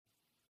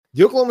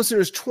The Oklahoma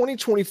Sooners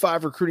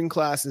 2025 recruiting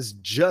class is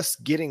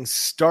just getting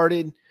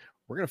started.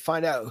 We're going to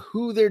find out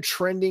who they're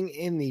trending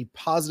in the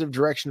positive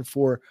direction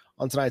for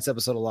on tonight's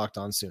episode of Locked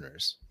On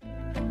Sooners.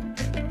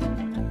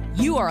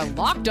 You are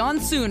Locked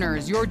On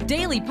Sooners, your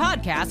daily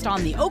podcast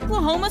on the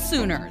Oklahoma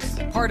Sooners,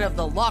 part of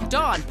the Locked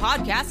On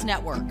Podcast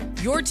Network,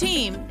 your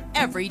team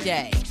every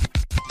day.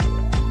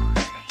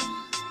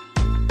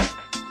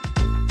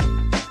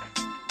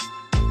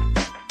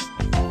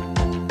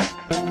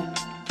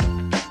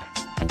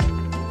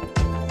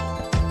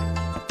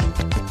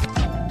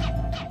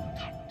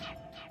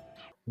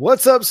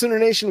 What's up, Sooner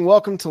Nation?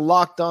 Welcome to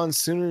Locked On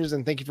Sooners,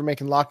 and thank you for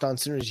making Locked On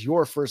Sooners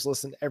your first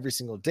listen every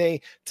single day.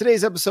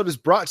 Today's episode is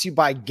brought to you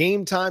by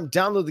Game Time.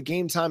 Download the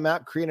Game Time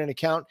app, create an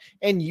account,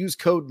 and use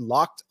code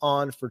Locked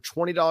On for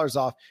 $20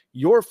 off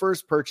your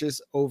first purchase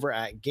over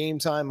at Game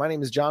Time. My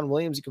name is John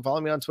Williams. You can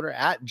follow me on Twitter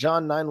at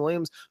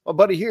John9Williams. My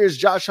buddy here is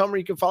Josh Hummer.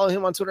 You can follow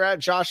him on Twitter at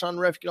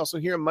JoshOnRef. You can also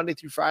hear him Monday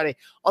through Friday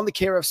on the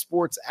KRF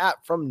Sports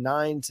app from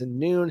 9 to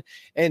noon.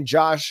 And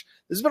Josh,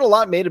 there's been a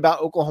lot made about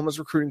Oklahoma's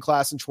recruiting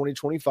class in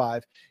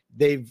 2025.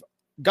 They've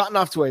gotten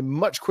off to a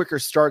much quicker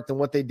start than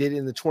what they did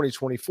in the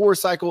 2024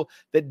 cycle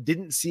that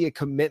didn't see a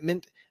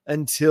commitment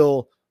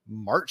until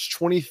March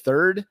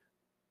 23rd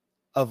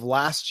of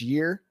last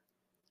year,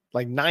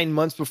 like 9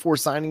 months before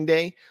signing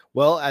day.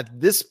 Well, at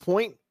this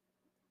point,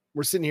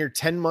 we're sitting here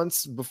 10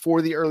 months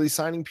before the early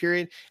signing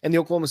period, and the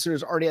Oklahoma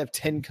Sooners already have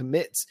 10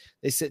 commits.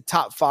 They sit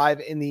top 5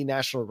 in the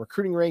national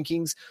recruiting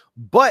rankings,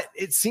 but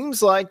it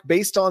seems like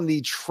based on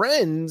the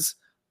trends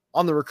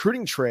on the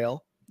recruiting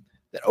trail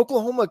that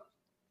Oklahoma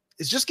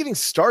is just getting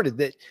started,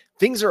 that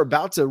things are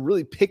about to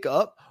really pick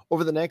up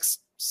over the next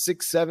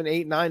 6, 7,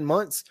 8, 9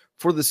 months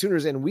for the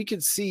Sooners. And we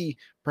could see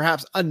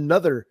perhaps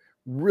another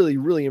really,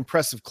 really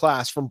impressive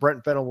class from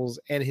Brent Venables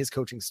and his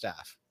coaching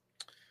staff.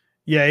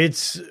 Yeah,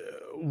 it's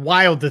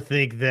wild to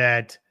think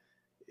that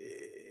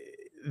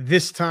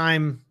this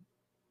time,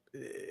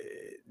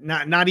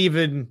 not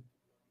even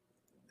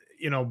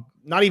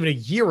a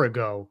year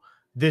ago,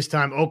 this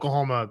time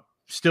Oklahoma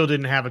still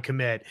didn't have a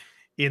commit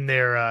in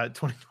their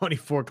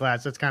 2024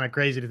 class. That's kind of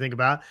crazy to think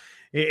about.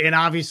 And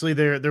obviously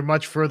they're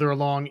much further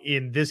along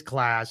in this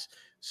class.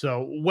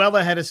 So well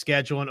ahead of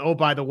schedule. And oh,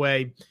 by the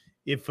way,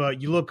 if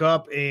you look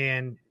up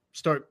and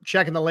start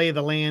checking the lay of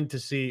the land to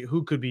see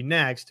who could be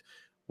next,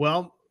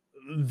 well,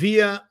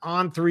 via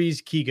On3's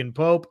Keegan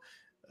Pope,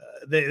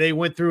 they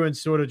went through and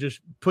sort of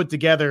just put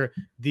together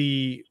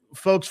the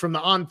folks from the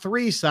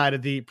On3 side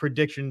of the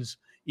predictions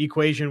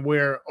equation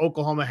where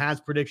Oklahoma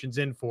has predictions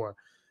in for.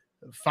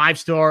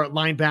 5-star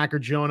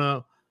linebacker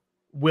Jonah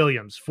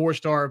Williams,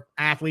 4-star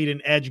athlete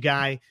and edge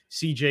guy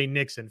CJ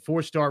Nixon,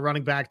 4-star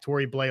running back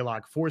Torrey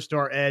Blaylock,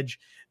 4-star edge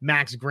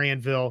Max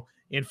Granville,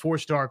 and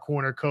 4-star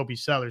corner Kobe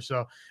Sellers.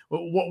 So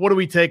what do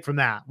we take from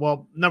that?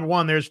 Well, number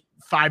one, there's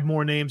 5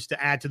 more names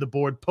to add to the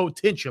board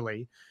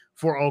potentially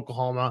for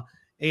Oklahoma.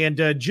 And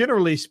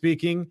generally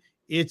speaking,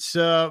 it's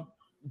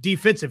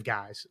defensive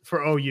guys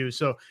for OU.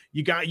 So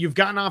you've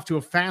gotten off to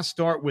a fast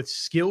start with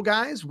skill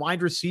guys,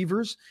 wide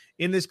receivers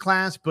in this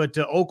class, but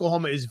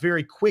Oklahoma is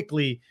very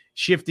quickly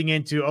shifting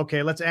into,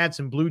 okay, let's add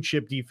some blue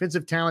chip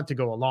defensive talent to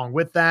go along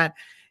with that.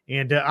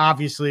 And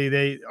obviously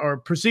they are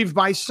perceived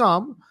by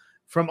some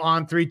from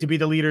On3 to be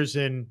the leaders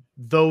in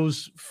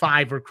those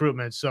 5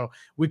 recruitments. So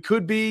we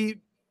could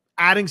be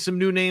adding some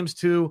new names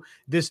to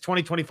this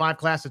 2025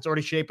 class that's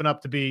already shaping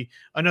up to be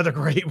another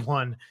great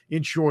one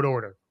in short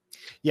order.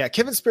 Yeah,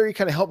 Kevin Sperry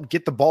kind of helped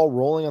get the ball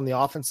rolling on the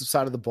offensive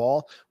side of the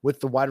ball with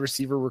the wide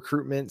receiver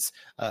recruitments,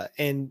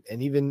 and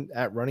even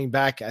at running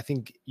back. I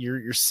think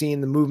you're seeing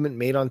the movement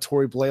made on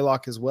Torrey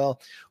Blaylock as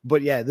well.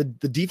 But yeah, the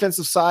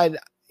defensive side,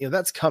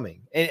 that's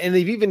coming, and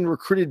they've even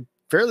recruited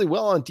fairly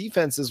well on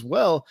defense as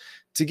well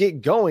to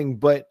get going.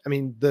 But I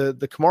mean, the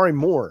Kamari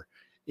Moore,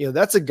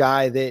 that's a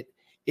guy that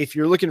if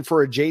you're looking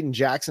for a Jaden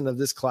Jackson of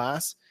this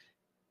class,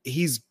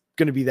 he's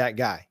going to be that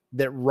guy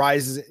that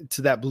rises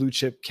to that blue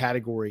chip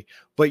category.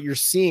 But you're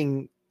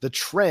seeing the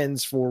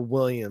trends for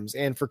Williams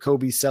and for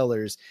Kobe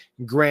Sellers,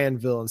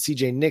 Granville and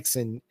CJ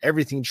Nixon,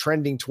 everything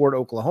trending toward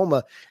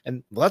Oklahoma.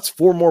 And that's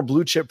 4 more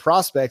blue chip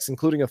prospects,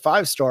 including a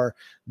 5-star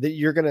that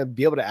you're going to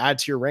be able to add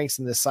to your ranks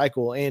in this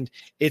cycle. And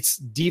it's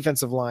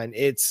defensive line.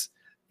 It's,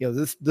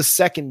 the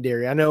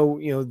secondary. I know,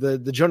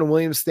 the Jonah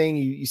Williams thing,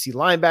 you see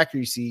linebacker,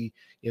 you see,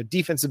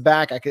 defensive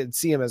back. I could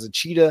see him as a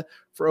cheetah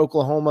for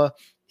Oklahoma.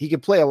 He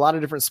could play a lot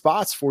of different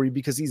spots for you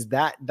because he's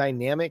that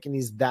dynamic and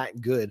he's that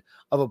good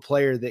of a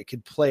player that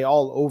could play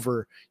all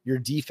over your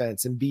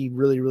defense and be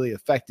really, really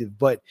effective.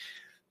 But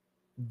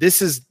this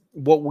is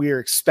what we're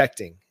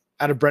expecting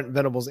out of Brent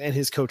Venables and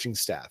his coaching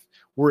staff.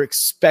 We're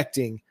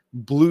expecting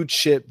blue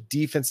chip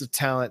defensive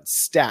talent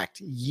stacked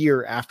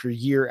year after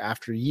year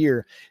after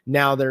year.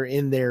 Now they're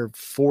in their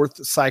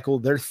 4th cycle,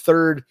 their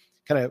 3rd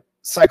kind of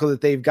cycle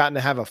that they've gotten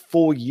to have a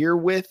full year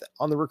with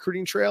on the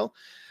recruiting trail.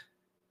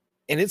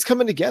 And it's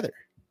coming together.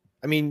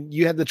 I mean,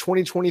 you had the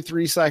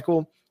 2023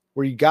 cycle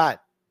where you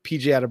got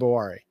PJ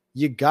Adebaware,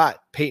 you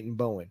got Peyton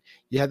Bowen.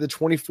 You had the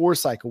 24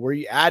 cycle where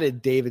you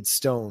added David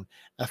Stone,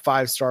 a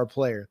 5-star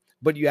player.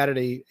 but you added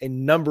a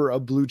number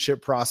of blue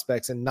chip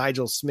prospects and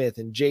Nigel Smith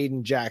and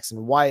Jaden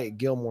Jackson, Wyatt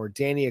Gilmore,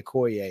 Danny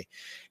Okoye,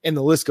 and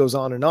the list goes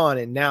on.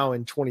 And now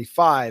in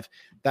 25,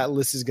 that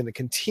list is going to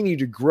continue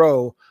to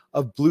grow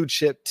of blue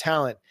chip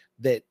talent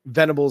that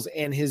Venables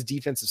and his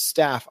defensive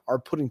staff are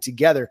putting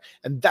together.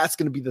 And that's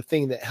going to be the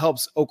thing that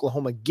helps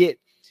Oklahoma get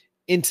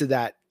into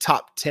that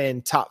top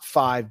 10, top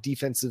 5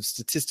 defensive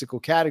statistical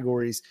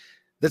categories.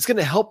 That's going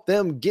to help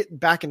them get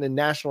back into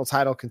national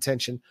title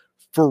contention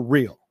for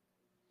real.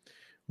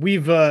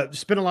 We've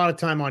spent a lot of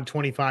time on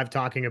 25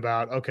 talking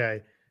about,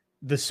 okay,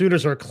 the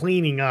Sooners are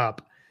cleaning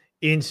up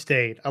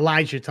in-state.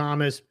 Elijah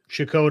Thomas,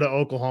 Chakota,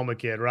 Oklahoma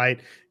kid,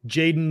 right?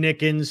 Jaden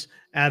Nickens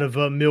out of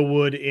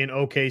Millwood in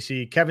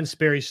OKC. Kevin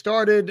Sperry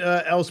started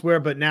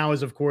elsewhere, but now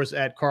is, of course,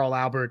 at Carl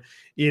Albert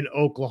in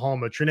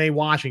Oklahoma. Trinae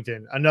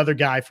Washington, another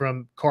guy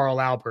from Carl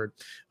Albert.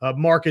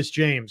 Marcus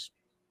James,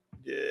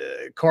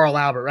 Carl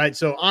Albert, right?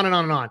 So on and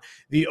on and on.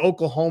 The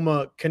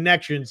Oklahoma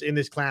connections in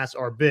this class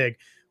are big.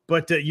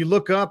 But you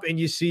look up and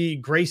you see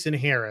Grayson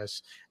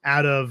Harris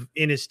out of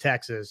Ennis,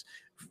 Texas.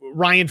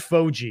 Ryan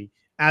Foji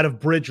out of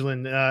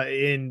Bridgeland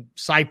in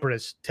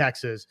Cypress,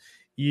 Texas.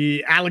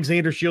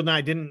 Alexander Shield,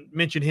 I didn't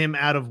mention him,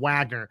 out of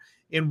Wagner.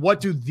 And what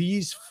do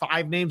these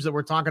 5 names that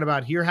we're talking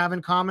about here have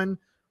in common?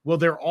 Well,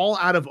 they're all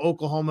out of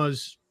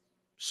Oklahoma's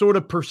sort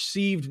of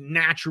perceived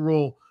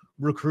natural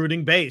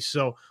recruiting base.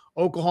 So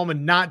Oklahoma,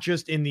 not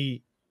just in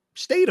the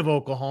state of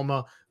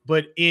Oklahoma,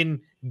 but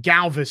in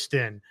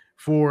Galveston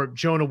for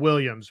Jonah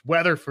Williams,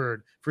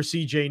 Weatherford for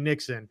CJ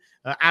Nixon,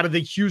 out of the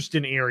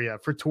Houston area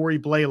for Torrey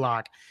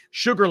Blaylock,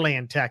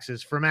 Sugarland,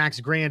 Texas for Max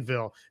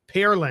Granville,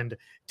 Pearland,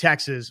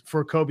 Texas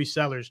for Kobe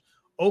Sellers.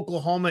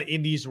 Oklahoma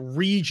in these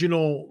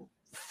regional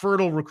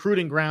fertile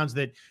recruiting grounds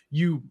that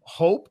you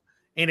hope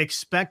and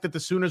expect that the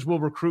Sooners will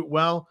recruit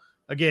well.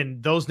 Again,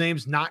 those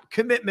names, not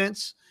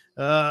commitments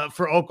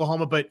for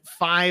Oklahoma, but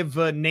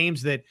 5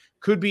 names that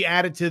could be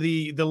added to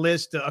the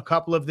list, a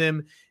couple of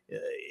them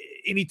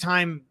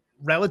anytime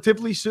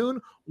relatively soon,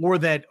 or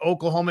that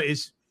Oklahoma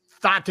is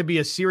thought to be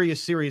a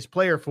serious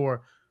player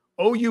for.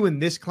 OU in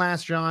this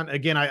class, John,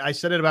 again, I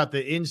said it about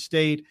the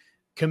in-state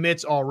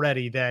commits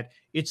already, that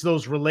it's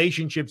those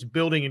relationships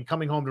building and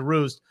coming home to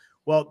roost.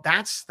 Well,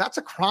 that's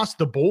across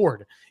the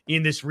board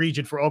in this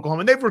region for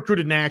Oklahoma. And they've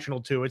recruited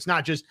national too. It's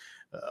not just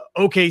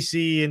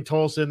OKC and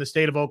Tulsa in the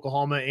state of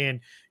Oklahoma and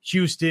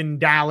Houston,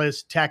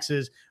 Dallas,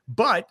 Texas,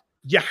 but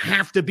you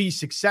have to be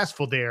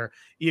successful there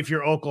if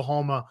you're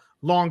Oklahoma.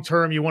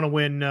 Long-term, you want to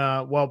win,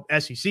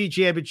 SEC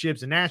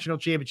championships and national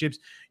championships.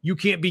 You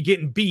can't be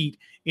getting beat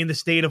in the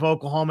state of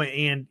Oklahoma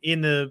and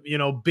in the,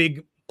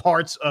 big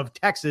parts of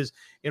Texas.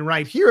 And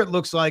right here, it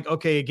looks like,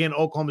 okay, again,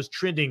 Oklahoma's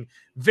trending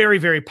very,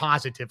 very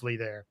positively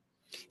there.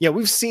 Yeah,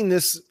 we've seen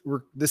this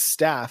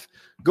staff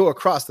go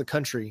across the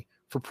country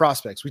for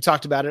prospects. We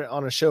talked about it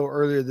on a show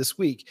earlier this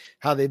week,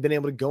 how they've been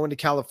able to go into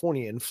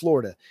California and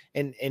Florida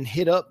and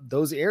hit up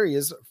those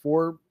areas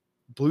for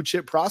blue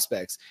chip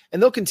prospects. And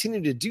they'll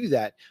continue to do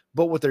that.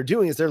 But what they're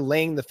doing is they're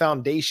laying the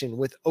foundation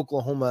with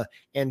Oklahoma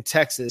and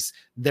Texas,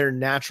 their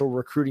natural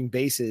recruiting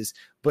bases,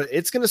 but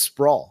it's going to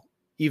sprawl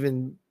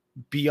even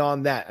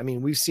beyond that. I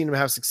mean, we've seen them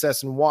have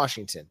success in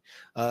Washington,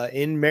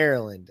 in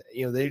Maryland,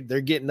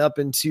 they're getting up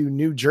into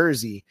New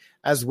Jersey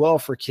as well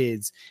for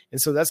kids.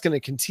 And so that's going to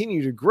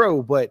continue to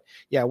grow. But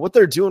yeah, what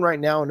they're doing right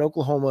now in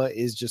Oklahoma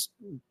is just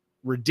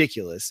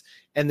ridiculous.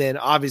 And then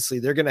obviously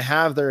they're going to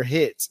have their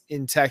hits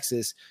in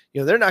Texas.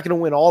 They're not going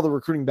to win all the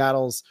recruiting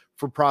battles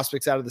for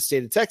prospects out of the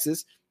state of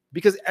Texas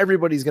because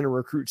everybody's going to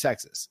recruit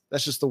Texas.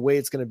 That's just the way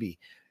it's going to be.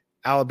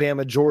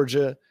 Alabama,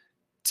 Georgia,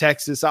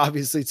 Texas,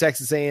 obviously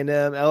Texas A&M,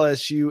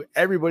 LSU,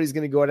 everybody's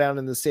going to go down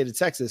in the state of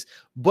Texas.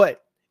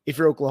 But if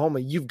you're Oklahoma,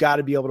 you've got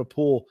to be able to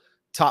pull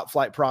top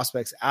flight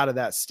prospects out of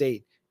that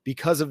state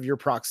because of your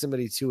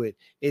proximity to it.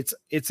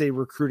 It's a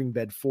recruiting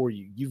bed for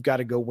you. You've got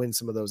to go win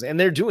some of those. And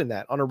they're doing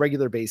that on a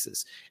regular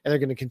basis. And they're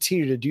going to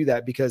continue to do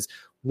that because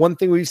one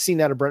thing we've seen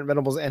out of Brent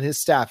Venables and his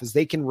staff is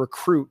they can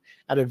recruit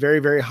at a very,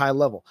 very high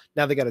level.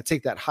 Now they got to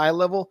take that high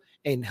level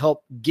and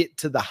help get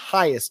to the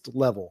highest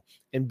level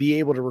and be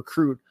able to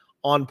recruit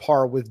on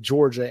par with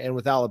Georgia and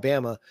with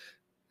Alabama,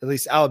 at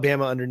least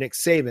Alabama under Nick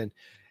Saban.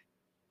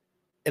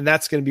 And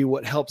that's going to be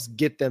what helps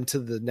get them to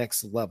the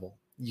next level.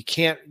 You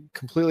can't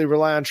completely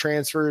rely on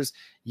transfers.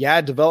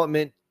 Yeah,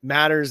 development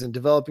matters, and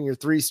developing your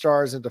 3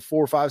 stars into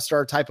 4 or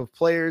 5-star type of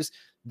players,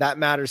 that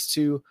matters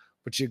too.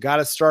 But you got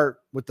to start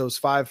with those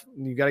 5.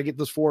 You got to get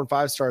those 4 and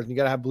 5 stars, and you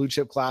got to have blue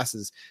chip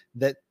classes.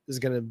 That is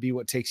going to be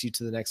what takes you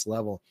to the next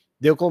level.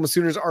 The Oklahoma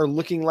Sooners are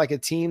looking like a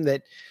team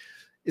that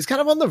is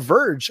kind of on the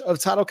verge of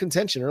title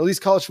contention, or at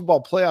least college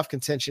football playoff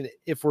contention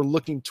if we're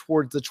looking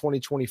towards the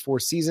 2024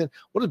 season.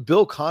 What does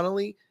Bill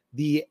Connelly,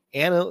 the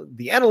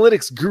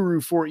analytics guru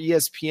for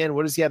ESPN,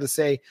 what does he have to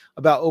say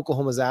about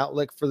Oklahoma's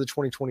outlook for the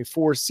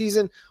 2024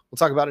 season? We'll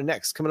talk about it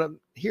next, coming up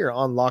here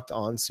on Locked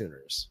On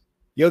Sooners.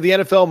 The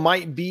NFL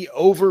might be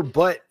over,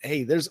 but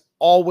hey, there's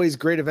always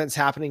great events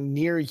happening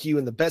near you,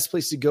 and the best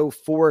place to go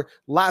for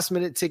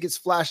last-minute tickets,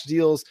 flash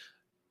deals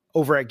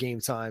over at Game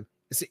Time.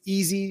 It's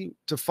easy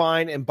to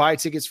find and buy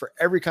tickets for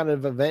every kind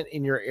of event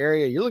in your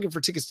area. You're looking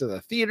for tickets to the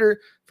theater,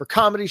 for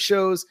comedy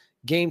shows,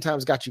 Game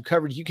Time's got you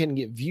covered. You can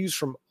get views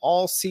from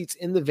all seats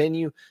in the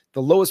venue,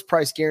 the lowest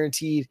price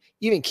guaranteed,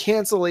 even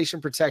cancellation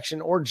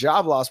protection or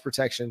job loss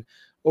protection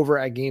over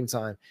at Game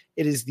Time.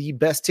 It is the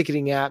best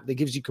ticketing app that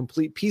gives you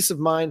complete peace of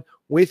mind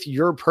with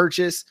your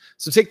purchase.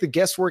 So take the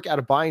guesswork out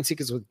of buying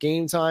tickets with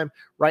Game Time.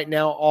 Right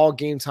now, all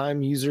Game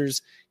Time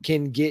users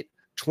can get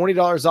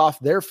 $20 off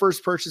their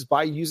first purchase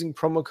by using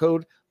promo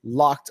code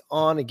Locked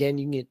On. Again,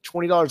 you can get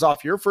 $20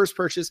 off your first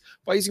purchase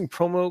by using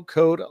promo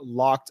code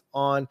Locked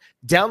On.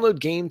 Download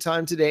Game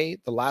Time today.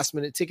 The last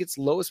minute tickets,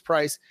 lowest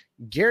price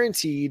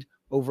guaranteed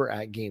over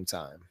at Game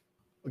Time.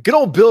 Good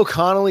old Bill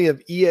Connelly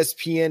of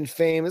ESPN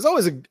fame is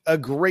always a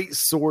great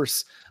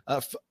source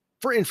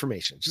for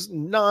information, just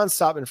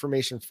nonstop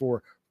information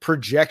for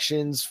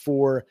projections,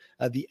 for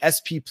the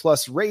SP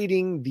Plus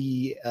rating,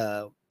 the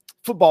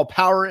Football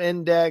Power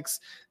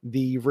Index,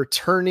 the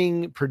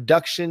returning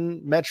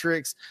production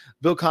metrics.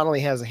 Bill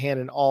Connelly has a hand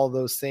in all of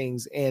those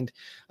things. And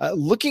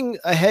looking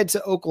ahead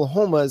to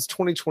Oklahoma's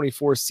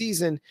 2024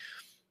 season,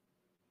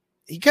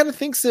 he kind of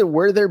thinks that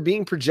where they're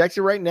being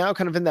projected right now,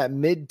 kind of in that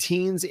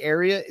mid-teens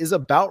area, is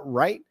about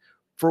right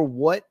for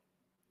what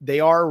they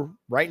are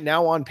right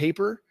now on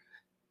paper,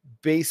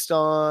 based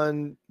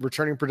on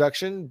returning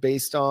production,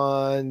 based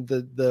on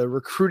the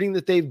recruiting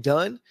that they've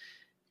done.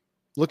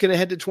 Looking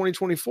ahead to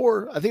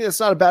 2024, I think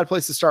that's not a bad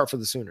place to start for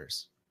the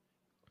Sooners.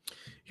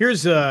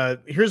 Here's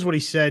what he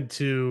said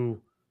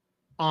to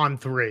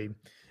On3.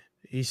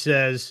 He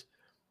says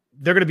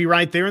they're going to be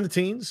right there in the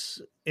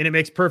teens, and it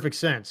makes perfect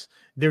sense.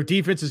 Their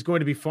defense is going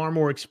to be far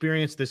more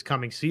experienced this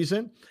coming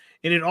season,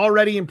 and it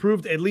already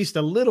improved at least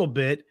a little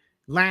bit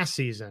last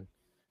season.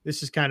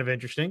 This is kind of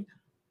interesting.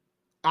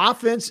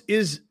 Offense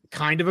is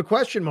kind of a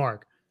question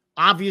mark.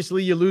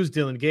 Obviously, you lose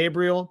Dylan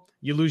Gabriel.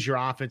 You lose your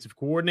offensive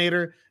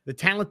coordinator. The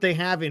talent they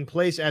have in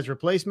place as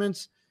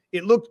replacements,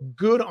 it looked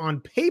good on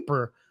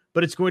paper,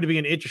 but it's going to be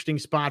an interesting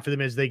spot for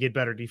them as they get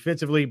better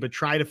defensively, but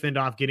try to fend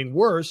off getting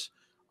worse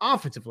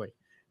offensively.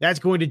 That's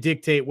going to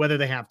dictate whether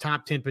they have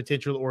top 10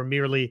 potential or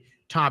merely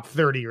top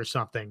 30 or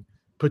something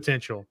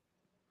potential.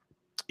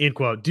 End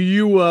quote. Do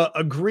you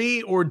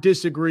agree or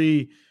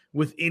disagree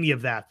with any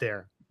of that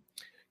there?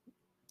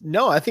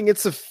 No, I think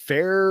it's a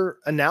fair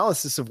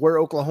analysis of where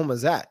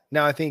Oklahoma's at.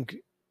 Now, I think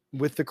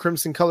with the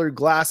crimson colored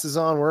glasses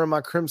on, wearing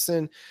my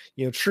crimson,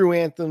 True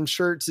Anthem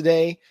shirt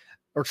today,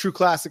 or True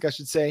Classic, I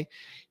should say,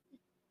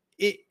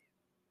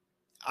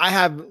 I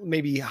have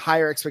maybe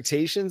higher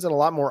expectations and a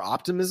lot more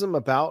optimism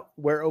about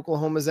where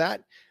Oklahoma's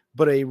at,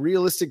 but a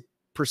realistic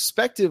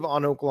perspective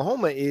on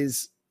Oklahoma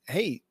is,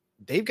 hey,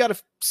 they've got to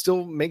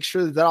still make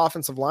sure that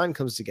offensive line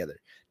comes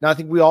together. Now, I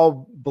think we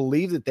all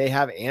believe that they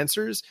have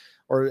answers,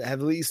 or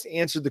have at least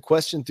answered the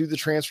question through the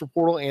transfer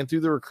portal and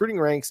through the recruiting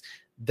ranks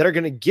that are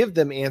going to give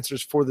them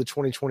answers for the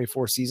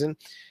 2024 season.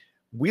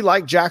 We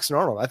like Jackson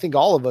Arnold. I think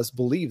all of us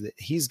believe that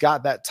he's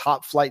got that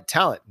top flight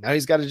talent. Now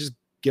he's got to just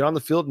get on the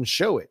field and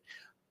show it.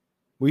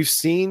 We've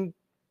seen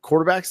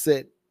quarterbacks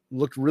that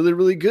looked really,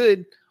 really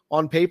good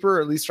on paper,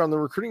 or at least on the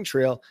recruiting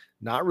trail,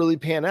 not really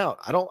pan out.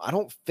 I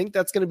don't think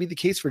that's going to be the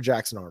case for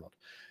Jackson Arnold.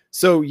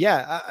 So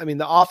yeah, I mean,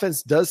 the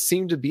offense does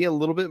seem to be a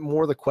little bit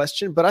more the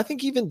question, but I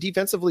think even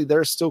defensively, there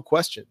are still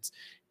questions.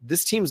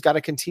 This team's got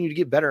to continue to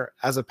get better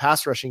as a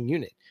pass rushing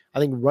unit. I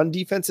think run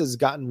defense has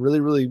gotten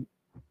really, really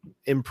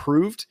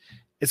improved.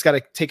 It's got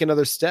to take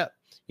another step.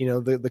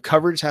 The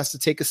coverage has to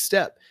take a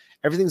step.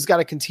 Everything's got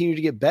to continue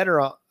to get better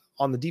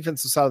on the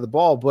defensive side of the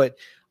ball, but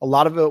a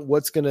lot of it,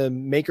 what's going to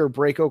make or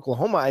break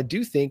Oklahoma, I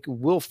do think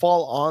will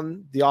fall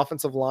on the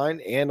offensive line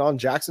and on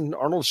Jackson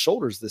Arnold's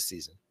shoulders this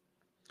season.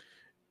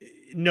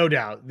 No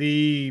doubt.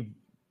 The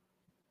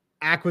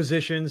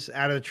acquisitions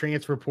out of the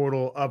transfer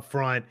portal up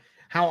front,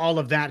 how all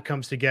of that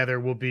comes together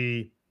will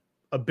be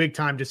a big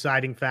time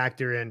deciding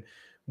factor in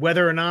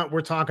whether or not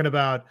we're talking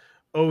about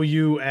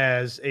OU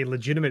as a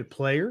legitimate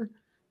player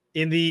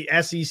in the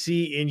SEC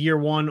in year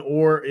one,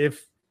 or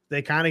if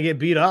they kind of get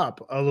beat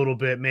up a little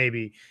bit,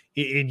 maybe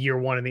in year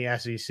one in the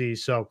SEC.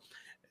 So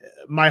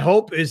my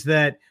hope is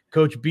that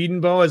Coach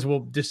Biedenbaugh, as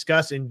we'll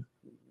discuss in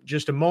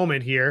just a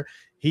moment here,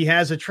 he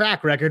has a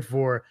track record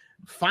for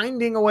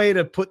finding a way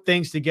to put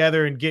things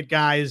together and get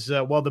guys,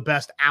 the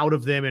best out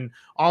of them. And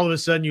all of a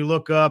sudden you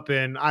look up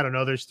and I don't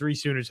know, there's 3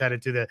 Sooners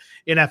headed to the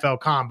NFL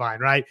Combine,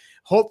 right?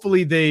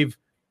 Hopefully they've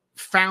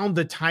found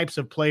the types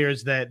of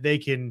players that they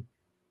can,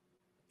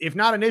 if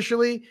not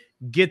initially,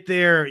 get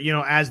there,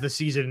 as the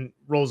season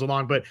rolls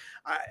along. But,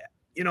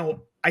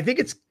 I think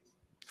it's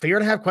fair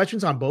to have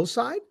questions on both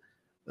sides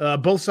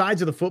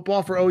of the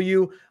football for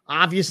OU.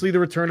 Obviously the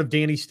return of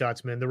Danny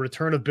Stutzman, the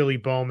return of Billy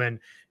Bowman.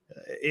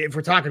 If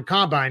we're talking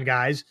combine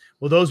guys,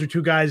 well, those are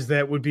 2 guys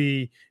that would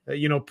be,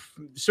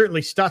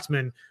 certainly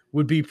Stutzman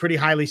would be pretty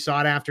highly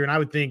sought after. And I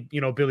would think,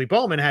 Billy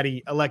Bowman, had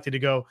he elected to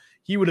go,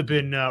 he would have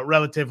been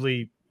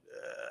relatively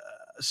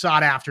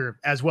sought after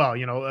as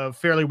well,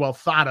 fairly well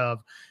thought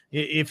of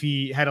if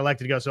he had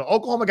elected to go. So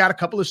Oklahoma got a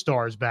couple of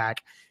stars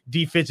back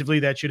defensively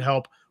that should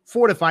help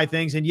fortify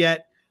things. And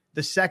yet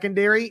the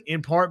secondary,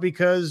 in part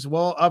because,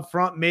 well, up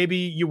front, maybe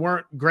you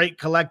weren't great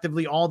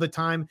collectively all the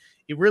time.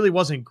 It really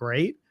wasn't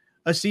great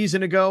a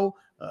season ago.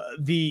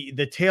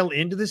 The tail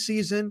end of the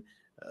season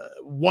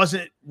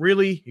wasn't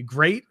really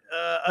great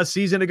a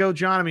season ago,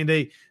 John. I mean,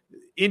 they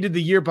ended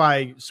the year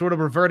by sort of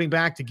reverting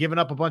back to giving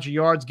up a bunch of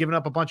yards, giving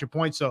up a bunch of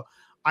points. So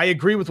I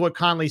agree with what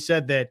Connelly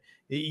said, that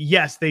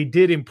yes, they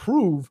did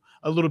improve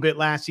a little bit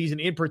last season,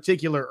 in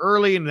particular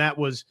early, and that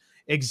was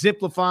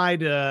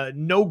exemplified.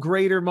 No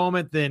greater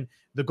moment than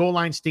the goal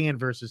line stand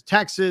versus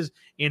Texas,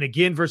 and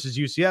again versus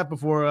UCF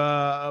before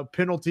a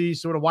penalty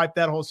sort of wiped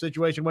that whole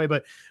situation away.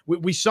 But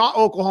we saw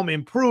Oklahoma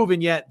improve,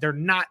 and yet they're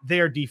not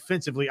there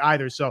defensively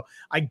either. So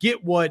I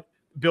get what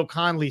Bill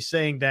Connelly's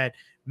saying, that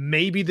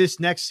maybe this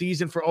next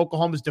season for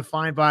Oklahoma is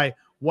defined by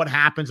what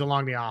happens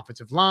along the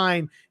offensive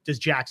line. Does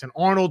Jackson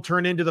Arnold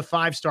turn into the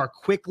 5-star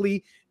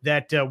quickly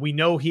that we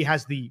know he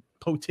has the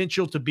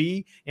potential to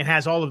be and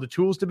has all of the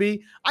tools to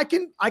be? I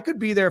could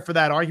be there for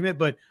that argument,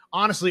 but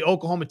honestly,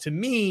 Oklahoma to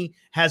me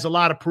has a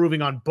lot of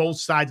proving on both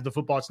sides of the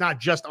football. It's not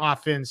just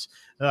offense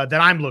that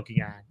I'm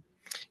looking at.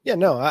 Yeah,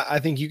 no, I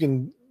think you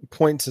can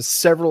point to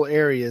several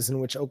areas in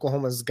which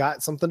Oklahoma's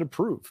got something to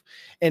prove.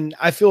 And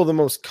I feel the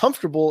most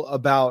comfortable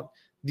about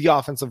the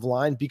offensive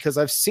line because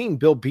I've seen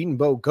Bill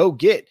Bedenbaugh go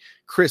get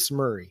Chris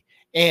Murray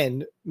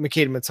and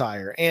Makeda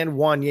Matire and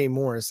Wanye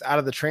Morris out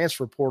of the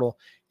transfer portal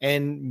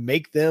and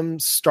make them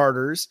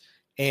starters.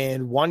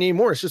 And Wanye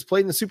Morris just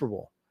played in the Super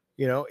Bowl.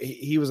 You know,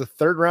 he was a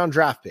 3rd-round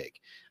draft pick.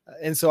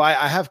 And so I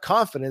have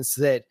confidence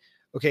that,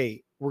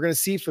 okay, we're going to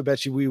see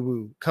Fabechi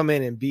Wiwu come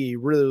in and be a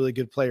really, really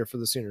good player for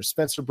the Sooners.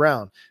 Spencer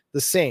Brown, the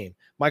same.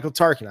 Michael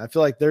Tarkin. I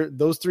feel like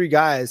those 3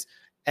 guys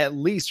at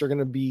least are going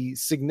to be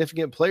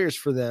significant players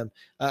for them.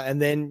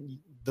 And then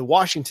the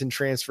Washington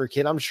transfer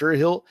kid, I'm sure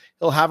he'll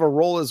have a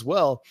role as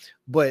well.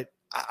 But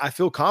I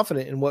feel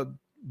confident in what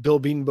Bill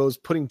Bedenbaugh's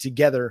putting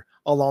together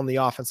along the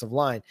offensive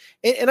line.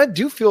 And I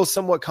do feel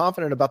somewhat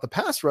confident about the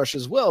pass rush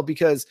as well,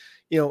 because,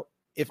 you know,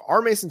 if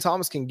R. Mason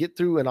Thomas can get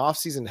through an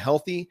offseason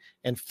healthy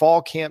and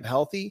fall camp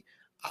healthy,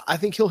 I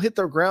think he'll hit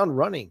the ground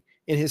running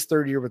in his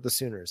 3rd year with the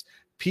Sooners.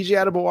 PJ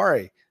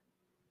Adebaware,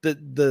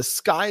 the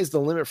sky is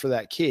the limit for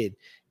that kid.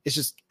 It's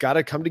just got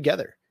to come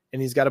together,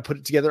 and he's got to put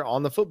it together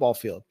on the football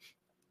field.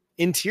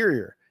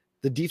 Interior,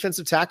 the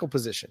defensive tackle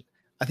position.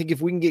 I think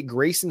if we can get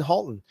Grayson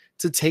Halton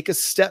to take a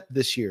step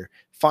this year,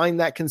 find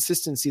that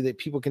consistency that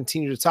people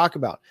continue to talk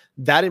about,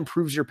 that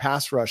improves your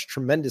pass rush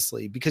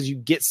tremendously because you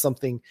get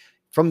something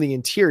from the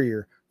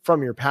interior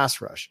from your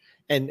pass rush.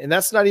 And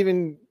that's not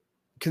even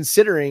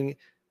considering,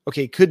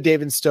 okay, could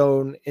David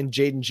Stone and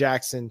Jaden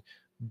Jackson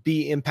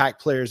be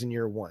impact players in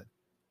year 1?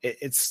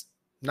 It's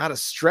not a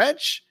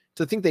stretch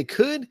to think they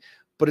could,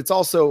 but it's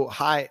also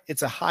high.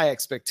 It's a high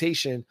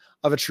expectation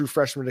of a true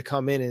freshman to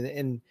come in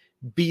and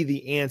be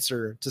the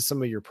answer to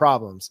some of your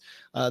problems.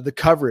 The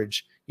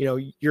coverage, you know,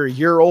 you're a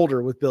year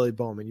older with Billy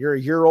Bowman. You're a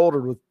year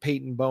older with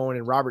Peyton Bowen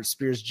and Robert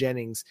Spears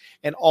Jennings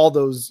and all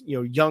those, you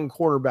know, young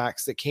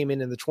cornerbacks that came in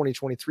the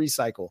 2023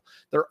 cycle.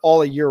 They're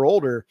all a year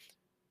older.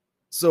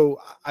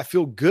 So I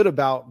feel good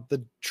about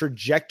the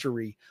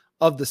trajectory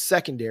of the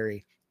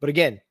secondary, but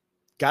again,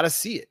 got to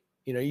see it.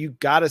 You know, you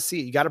got to see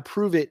it. You got to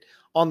prove it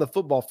on the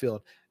football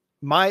field.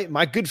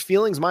 My good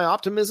feelings, my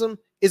optimism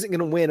isn't going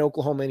to win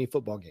Oklahoma any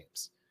football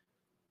games.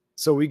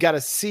 So we got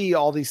to see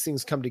all these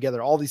things come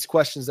together, all these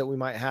questions that we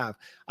might have.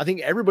 I think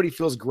everybody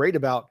feels great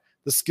about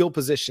the skill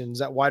positions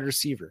at wide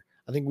receiver.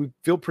 I think we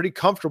feel pretty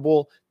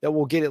comfortable that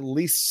we'll get at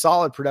least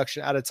solid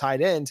production out of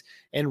tight end,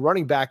 and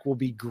running back will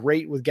be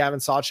great with Gavin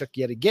Sawchuk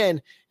yet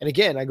again. And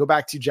again, I go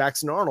back to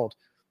Jackson Arnold.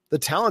 The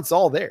talent's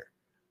all there.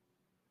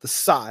 The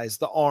size,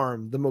 the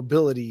arm, the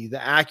mobility,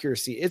 the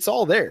accuracy, it's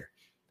all there.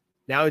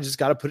 Now we just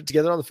got to put it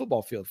together on the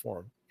football field for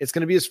him. It's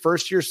going to be his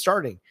first year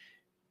starting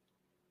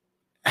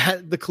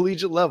at the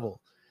collegiate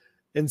level.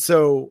 And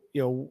so,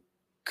 you know,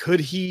 could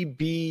he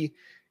be,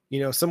 you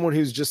know, someone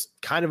who's just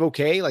kind of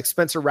okay, like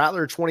Spencer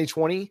Rattler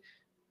 2020?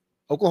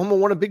 Oklahoma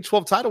won a Big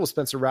 12 title with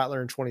Spencer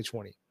Rattler in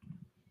 2020.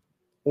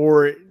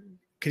 Or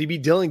could he be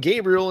Dylan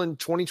Gabriel in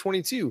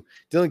 2022?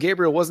 Dylan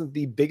Gabriel wasn't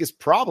the biggest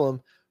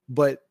problem,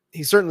 but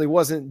he certainly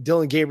wasn't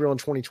Dylan Gabriel in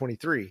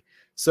 2023.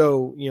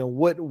 So, you know,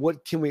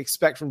 what can we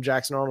expect from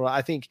Jackson Arnold?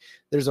 I think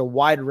there's a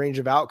wide range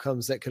of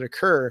outcomes that could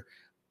occur,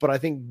 but I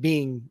think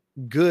being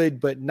good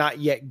but not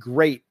yet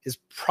great is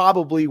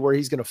probably where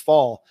he's going to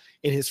fall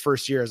in his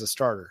first year as a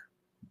starter.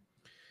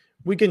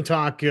 We can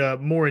talk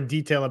more in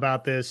detail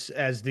about this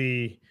as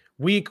the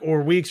week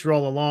or weeks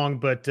roll along,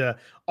 but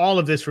all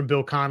of this from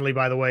Bill Connelly,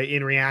 by the way,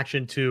 in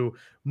reaction to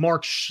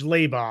Mark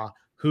Schlabach,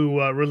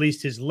 who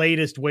released his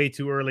latest way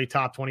too early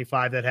top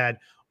 25 that had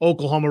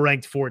Oklahoma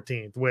ranked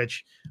 14th,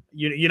 which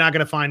you're not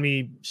going to find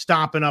me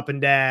stomping up and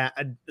down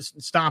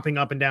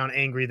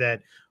angry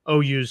that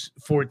OU's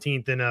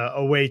 14th in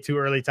a way too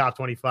early top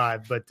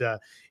 25. But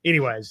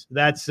anyways,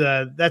 that's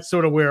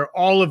sort of where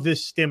all of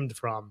this stemmed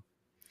from.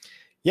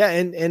 Yeah.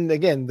 And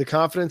again, the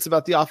confidence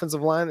about the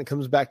offensive line that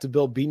comes back to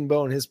Bill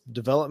Bedenbaugh and his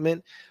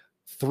development.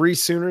 3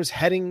 Sooners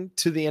heading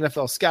to the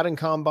NFL scouting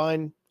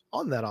combine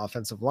on that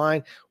offensive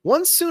line.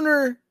 1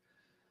 Sooner,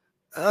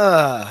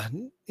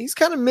 He's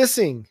kind of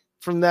missing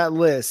from that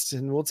list,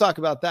 and we'll talk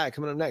about that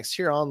coming up next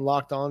here on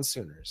Locked On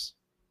Sooners.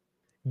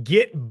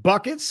 Get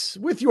buckets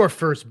with your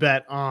first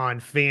bet on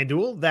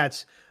FanDuel.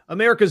 That's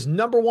America's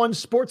 #1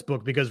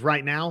 sportsbook, because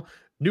right now,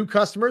 new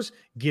customers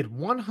get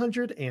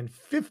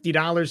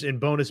 $150 in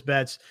bonus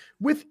bets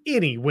with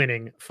any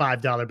winning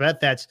 $5 bet.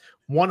 That's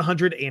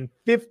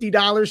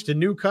 $150 to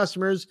new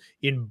customers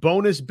in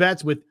bonus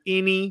bets with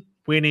any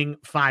winning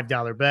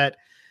 $5 bet.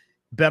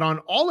 Bet on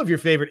all of your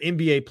favorite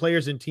NBA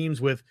players and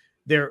teams with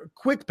their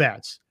quick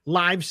bets,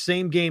 live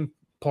same-game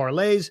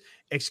parlays,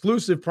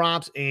 exclusive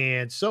props,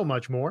 and so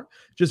much more.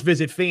 Just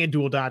visit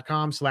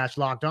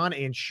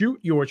FanDuel.com/lockedon and shoot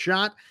your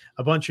shot.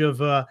 A bunch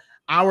of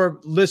our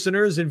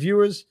listeners and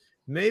viewers,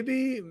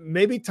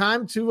 maybe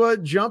time to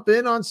jump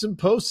in on some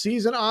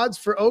postseason odds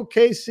for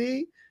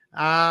OKC.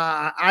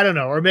 I don't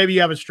know. Or maybe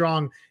you have a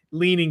strong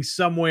leaning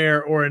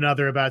somewhere or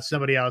another about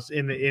somebody else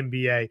in the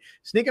NBA.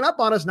 Sneaking up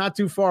on us not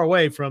too far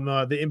away from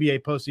the NBA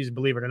postseason,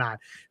 believe it or not.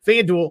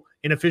 FanDuel,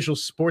 an official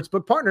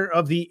sportsbook partner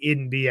of the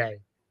NBA.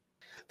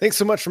 Thanks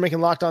so much for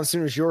making Locked On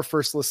Sooners your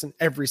first listen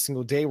every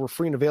single day. We're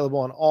free and available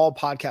on all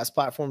podcast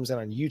platforms and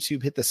on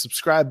YouTube. Hit the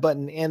subscribe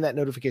button and that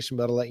notification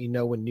bell to let you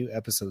know when new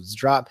episodes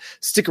drop.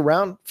 Stick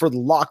around for the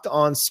Locked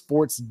On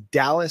Sports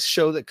Dallas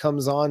show that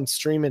comes on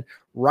streaming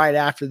right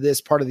after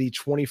this, part of the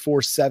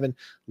 24/7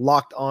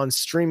 Locked On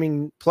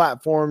streaming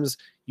platforms.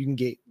 You can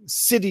get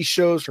city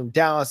shows from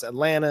Dallas,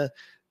 Atlanta,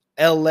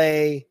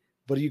 LA,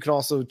 but you can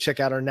also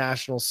check out our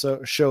national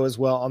show as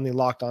well on the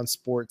Locked On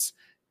Sports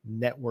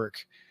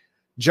Network.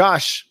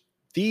 Josh,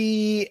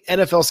 the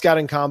NFL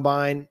scouting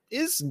combine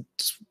is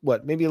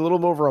maybe a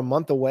little over a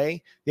month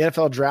away. The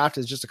NFL draft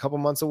is just a couple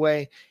months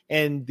away,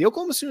 and the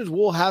Oklahoma Sooners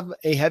will have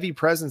a heavy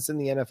presence in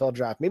the NFL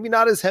draft. Maybe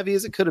not as heavy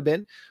as it could have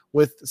been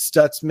with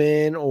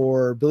Stutzman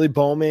or Billy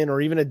Bowman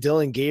or even a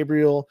Dylan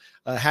Gabriel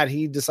had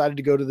he decided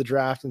to go to the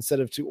draft instead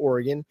of to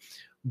Oregon.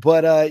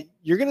 But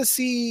you're going to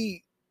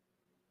see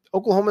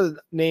Oklahoma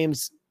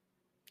names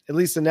at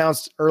least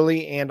announced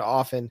early and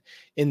often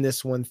in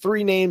this one.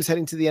 3 names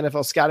heading to the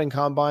NFL scouting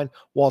combine: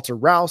 Walter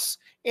Rouse,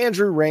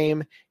 Andrew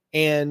Rame,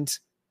 and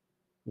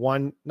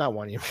Tyler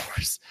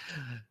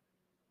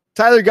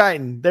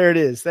Guyton. There it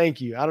is.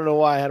 Thank you. I don't know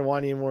why I had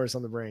Wanya Morris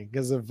on the brain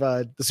because of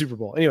the Super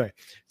Bowl. Anyway,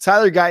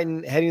 Tyler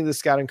Guyton heading to the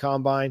scouting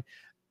combine.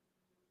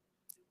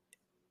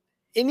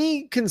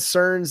 Any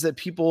concerns that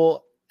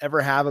people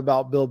ever have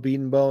about Bill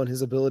Bedenbaugh and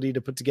his ability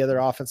to put together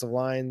offensive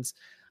lines?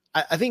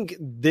 I think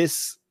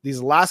these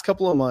last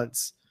couple of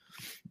months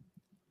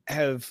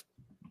have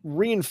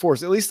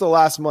reinforced, at least the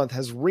last month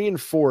has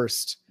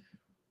reinforced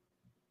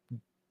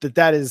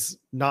that is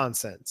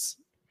nonsense.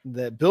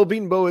 That Bill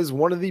Bedenbaugh is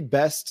one of the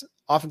best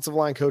offensive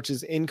line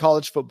coaches in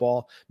college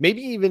football,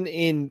 maybe even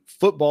in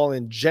football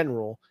in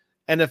general,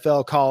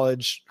 NFL,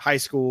 college, high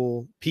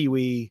school,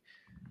 Pee-wee,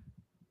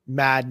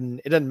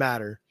 Madden, it doesn't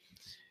matter.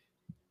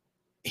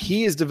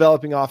 He is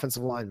developing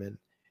offensive linemen.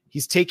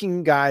 He's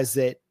taking guys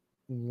that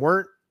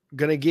weren't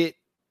going to get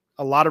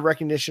a lot of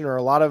recognition or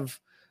a lot of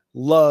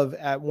love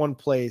at one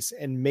place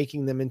and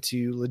making them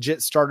into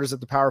legit starters at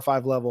the Power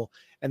 5 level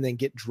and then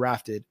get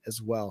drafted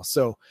as well.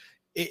 So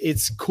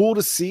it's cool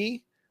to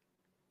see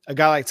a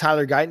guy like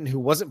Tyler Guyton, who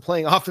wasn't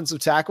playing offensive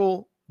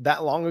tackle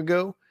that long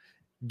ago,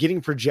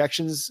 getting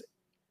projections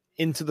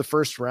into the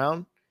first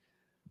round.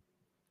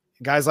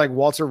 Guys like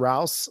Walter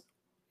Rouse,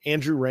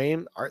 Andrew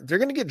Rame, they're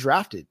going to get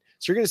drafted.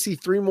 So you're going to see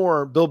 3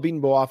 more Bill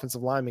Bedenbaugh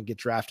offensive linemen get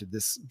drafted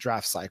this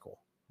draft cycle.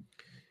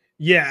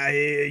 Yeah,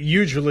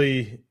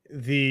 usually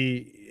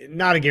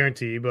not a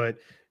guarantee, but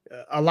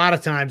a lot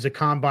of times a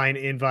combine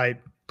invite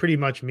pretty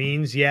much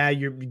means,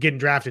 you're getting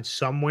drafted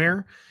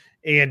somewhere.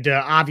 And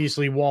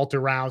obviously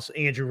Walter Rouse,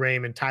 Andrew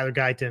Rame, and Tyler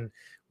Guyton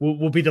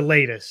will be the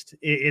latest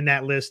in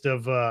that list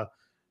of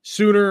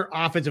Sooner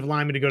offensive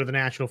linemen to go to the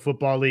National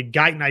Football League.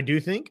 Guyton, I do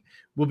think,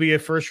 will be a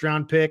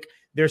first-round pick.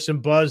 There's some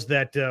buzz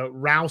that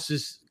Rouse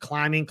is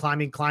climbing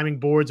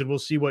boards, and we'll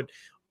see what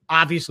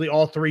obviously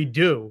all 3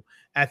 do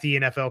at the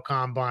NFL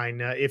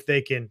Combine, if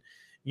they can,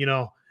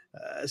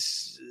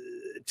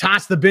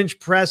 toss the bench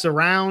press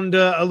around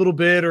a little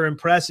bit or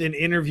impress in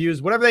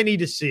interviews, whatever they need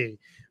to see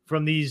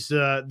from these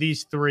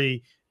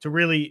 3 to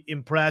really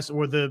impress,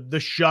 or the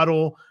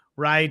shuttle,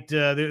 right?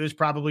 There's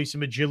probably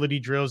some agility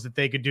drills that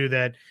they could do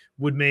that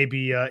would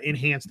maybe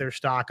enhance their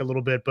stock a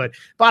little bit. But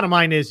bottom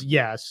line is,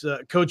 yes,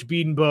 Coach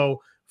Bedenbaugh,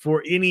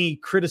 for any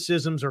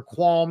criticisms or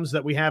qualms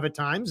that we have at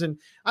times, and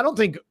I don't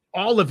think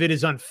all of it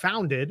is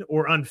unfounded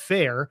or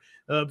unfair.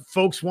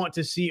 Folks want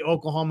to see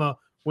Oklahoma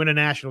win a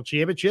national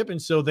championship, and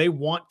so they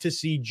want to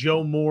see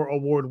Joe Moore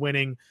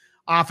award-winning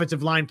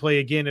offensive line play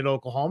again at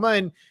Oklahoma.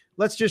 And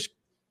let's just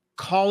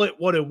call it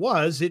what it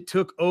was. It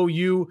took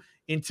OU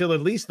until at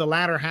least the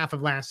latter half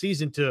of last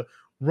season to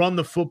run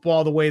the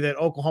football the way that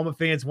Oklahoma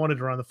fans wanted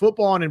to run the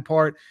football, and in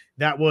part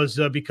that was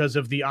because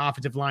of the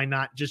offensive line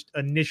not just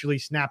initially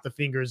snap the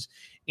fingers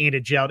and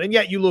it gelled. And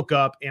yet you look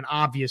up, and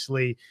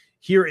obviously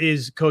here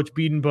is Coach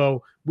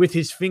Bedenbaugh with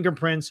his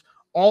fingerprints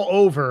all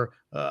over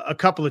a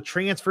couple of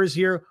transfers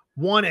here.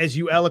 One, as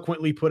you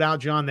eloquently put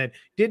out, John, that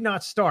did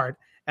not start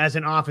as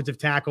an offensive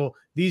tackle.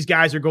 These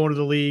guys are going to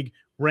the league.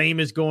 Rame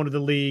is going to the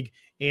league.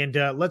 And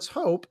let's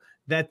hope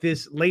that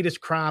this latest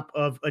crop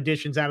of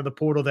additions out of the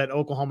portal that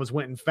Oklahoma's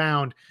went and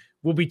found,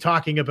 we'll be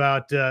talking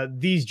about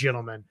these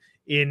gentlemen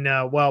in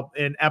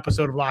an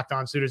episode of Locked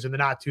On Sooners in the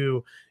not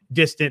too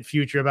distant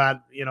future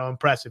about,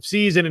 impressive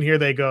season. And here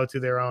they go to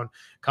their own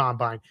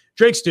combine.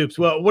 Drake Stoops,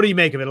 well, what do you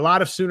make of it? A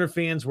lot of Sooner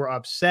fans were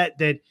upset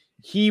that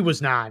he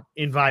was not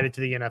invited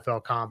to the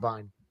NFL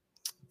combine.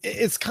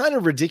 It's kind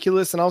of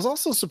ridiculous. And I was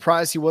also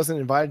surprised he wasn't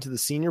invited to the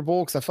Senior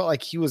Bowl, because I felt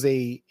like he was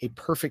a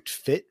perfect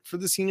fit for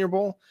the Senior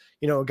Bowl.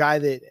 A guy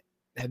that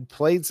had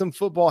played some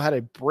football, had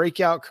a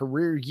breakout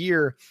career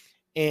year,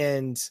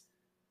 and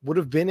would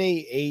have been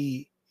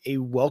a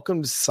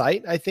welcomed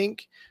sight, I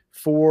think,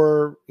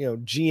 for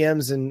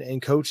GMs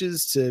and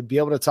coaches to be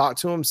able to talk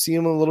to him, see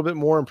him a little bit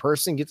more in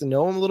person, get to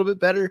know him a little bit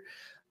better.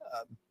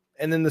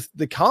 And then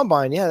the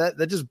combine,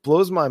 that just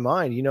blows my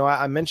mind.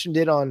 I mentioned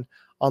it on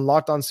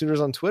Locked On Sooners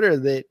on Twitter,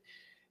 that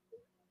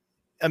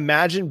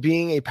imagine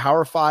being a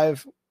Power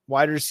 5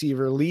 wide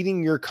receiver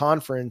leading your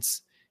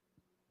conference,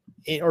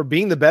 or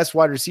being the best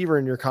wide receiver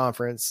in your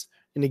conference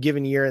in a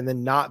given year, and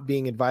then not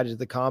being invited to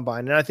the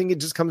combine. And I think it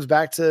just comes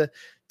back to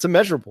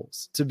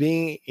measurables, to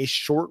being a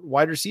short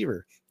wide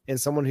receiver and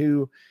someone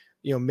who,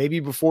 maybe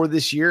before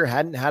this year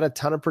hadn't had a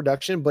ton of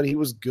production, but he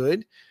was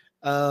good.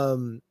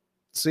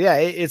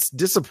 It's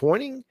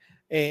disappointing.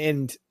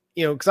 And,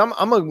 cause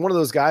I'm one of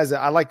those guys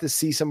that I like to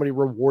see somebody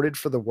rewarded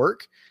for the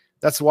work.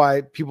 That's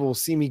why people will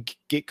see me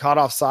get caught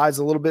off sides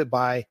a little bit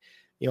by,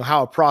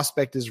 how a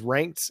prospect is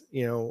ranked,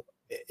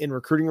 in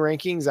recruiting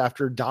rankings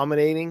after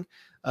dominating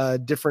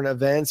different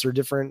events or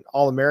different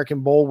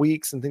All-American Bowl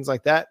weeks and things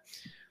like that.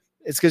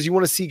 It's because you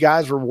want to see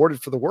guys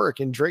rewarded for the work.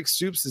 And Drake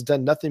Stoops has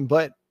done nothing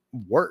but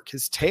work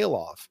his tail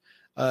off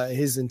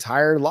his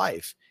entire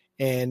life,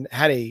 and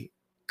had a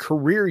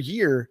career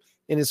year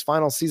in his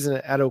final season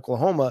at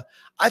Oklahoma.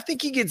 I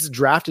think he gets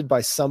drafted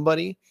by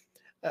somebody.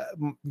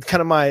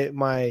 Kind of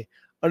my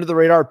under the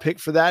radar pick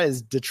for that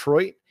is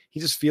Detroit.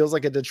 He just feels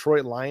like a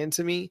Detroit Lion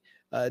to me.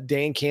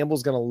 Dan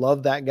Campbell's going to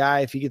love that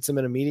guy if he gets him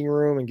in a meeting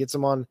room and gets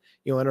him on,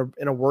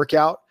 in a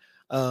workout.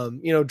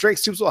 Drake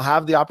Stoops will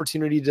have the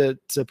opportunity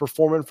to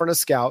perform in front of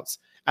scouts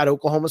at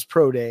Oklahoma's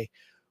Pro Day.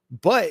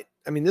 But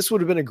this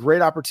would have been a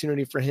great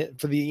opportunity for him,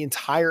 for the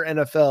entire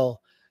NFL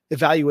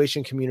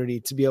evaluation community,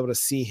 to be able to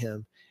see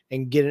him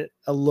and get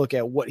a look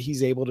at what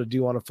he's able to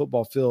do on a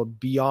football field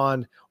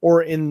beyond,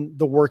 or in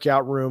the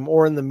workout room,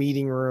 or in the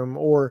meeting room,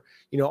 or,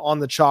 on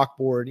the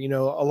chalkboard.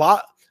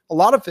 A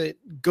lot of it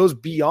goes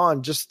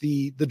beyond just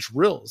the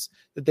drills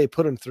that they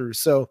put him through.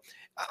 So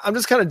I'm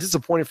just kind of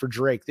disappointed for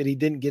Drake that he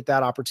didn't get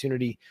that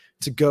opportunity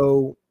to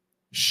go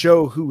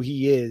show who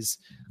he is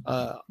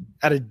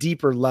at a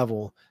deeper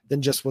level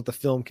than just what the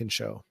film can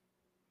show.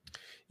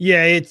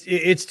 Yeah,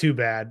 it's too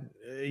bad.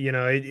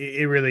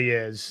 It really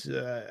is.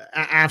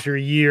 After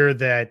a year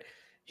that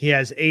he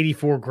has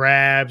 84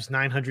 grabs,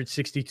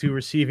 962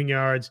 receiving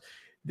yards,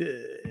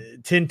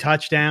 10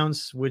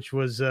 touchdowns, which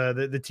was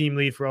the team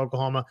lead for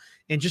Oklahoma.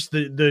 And just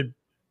the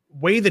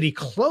way that he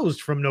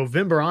closed from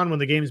November on, when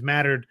the games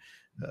mattered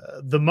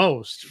the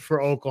most for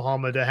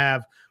Oklahoma, to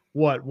have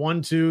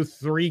 1, 2,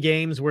 3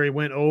 games where he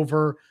went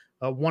over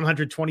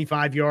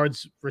 125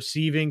 yards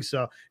receiving.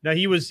 So now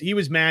he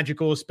was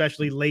magical,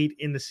 especially late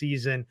in the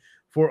season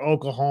for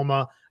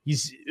Oklahoma.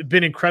 He's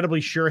been incredibly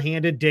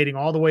sure-handed, dating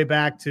all the way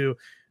back to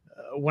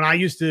when I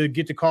used to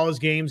get to call his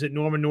games at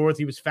Norman North.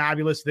 He was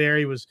fabulous there.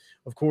 He was,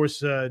 of course,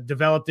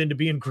 developed into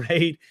being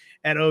great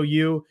at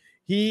OU.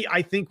 He,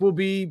 I think, will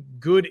be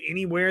good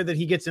anywhere that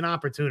he gets an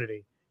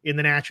opportunity in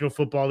the National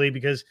Football League,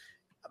 because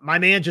my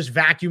man just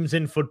vacuums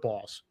in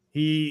footballs.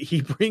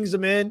 He brings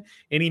them in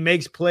and he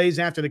makes plays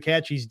after the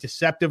catch. He's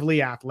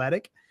deceptively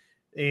athletic,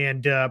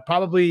 and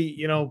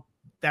probably,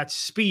 that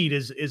speed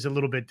is a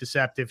little bit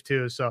deceptive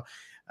too. So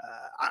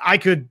I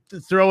could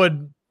throw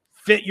a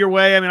fit your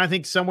way. I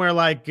think somewhere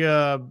like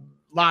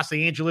Los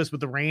Angeles with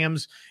the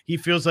Rams, he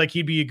feels like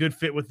he'd be a good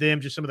fit with them.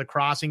 Just some of the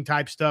crossing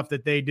type stuff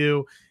that they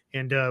do,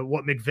 and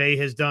what McVay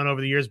has done over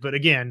the years. But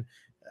again,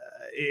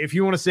 if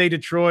you want to say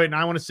Detroit and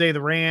I want to say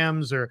the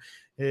Rams, or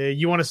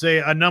you want to say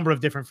a number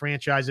of different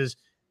franchises,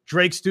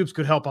 Drake Stoops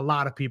could help a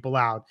lot of people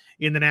out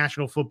in the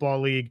National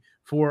Football League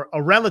for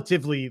a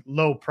relatively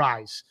low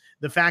price.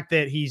 The fact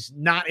that he's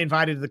not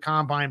invited to the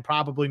combine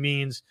probably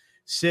means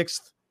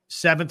 6th,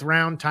 7th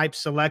round type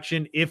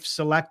selection if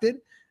selected.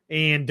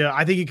 And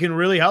I think he can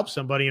really help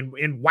somebody and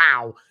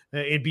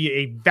it'd be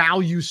a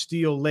value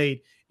steal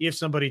late if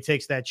somebody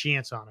takes that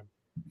chance on him.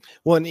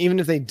 Well, and even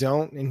if they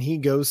don't, and he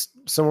goes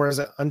somewhere as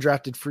an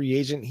undrafted free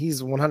agent,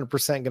 he's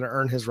 100% going to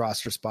earn his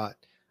roster spot.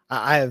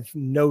 I have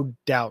no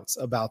doubts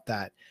about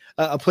that.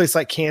 A place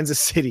like Kansas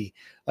City,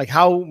 like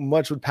how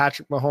much would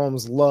Patrick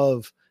Mahomes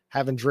love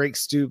having Drake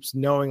Stoops,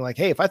 knowing like,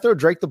 hey, if I throw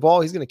Drake the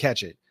ball, he's going to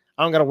catch it.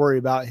 I don't got to worry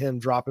about him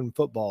dropping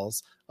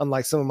footballs,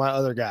 unlike some of my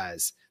other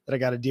guys that I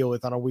got to deal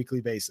with on a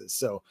weekly basis.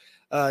 So,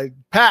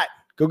 Pat,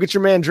 go get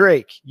your man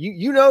Drake.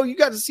 You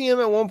got to see him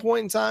at one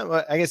point in time.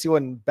 I guess he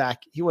wasn't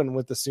back. He wasn't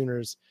with the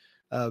Sooners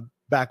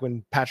back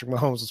when Patrick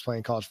Mahomes was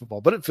playing college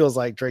football, but it feels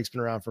like Drake's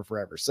been around for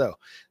forever. So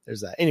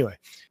there's that. Anyway,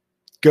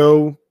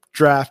 go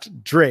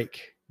draft Drake.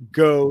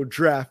 Go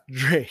draft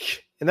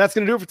Drake. And that's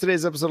going to do it for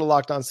today's episode of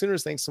Locked On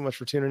Sooners. Thanks so much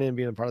for tuning in and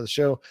being a part of the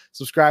show.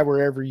 Subscribe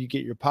wherever you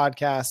get your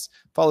podcasts.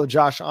 Follow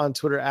Josh on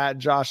Twitter at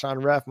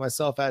JoshOnRef,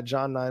 myself at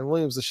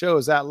John9Williams. The show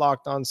is at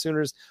Locked On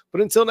Sooners. But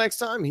until next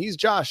time, he's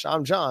Josh.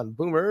 I'm John.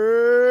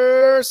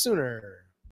 Boomer Sooner.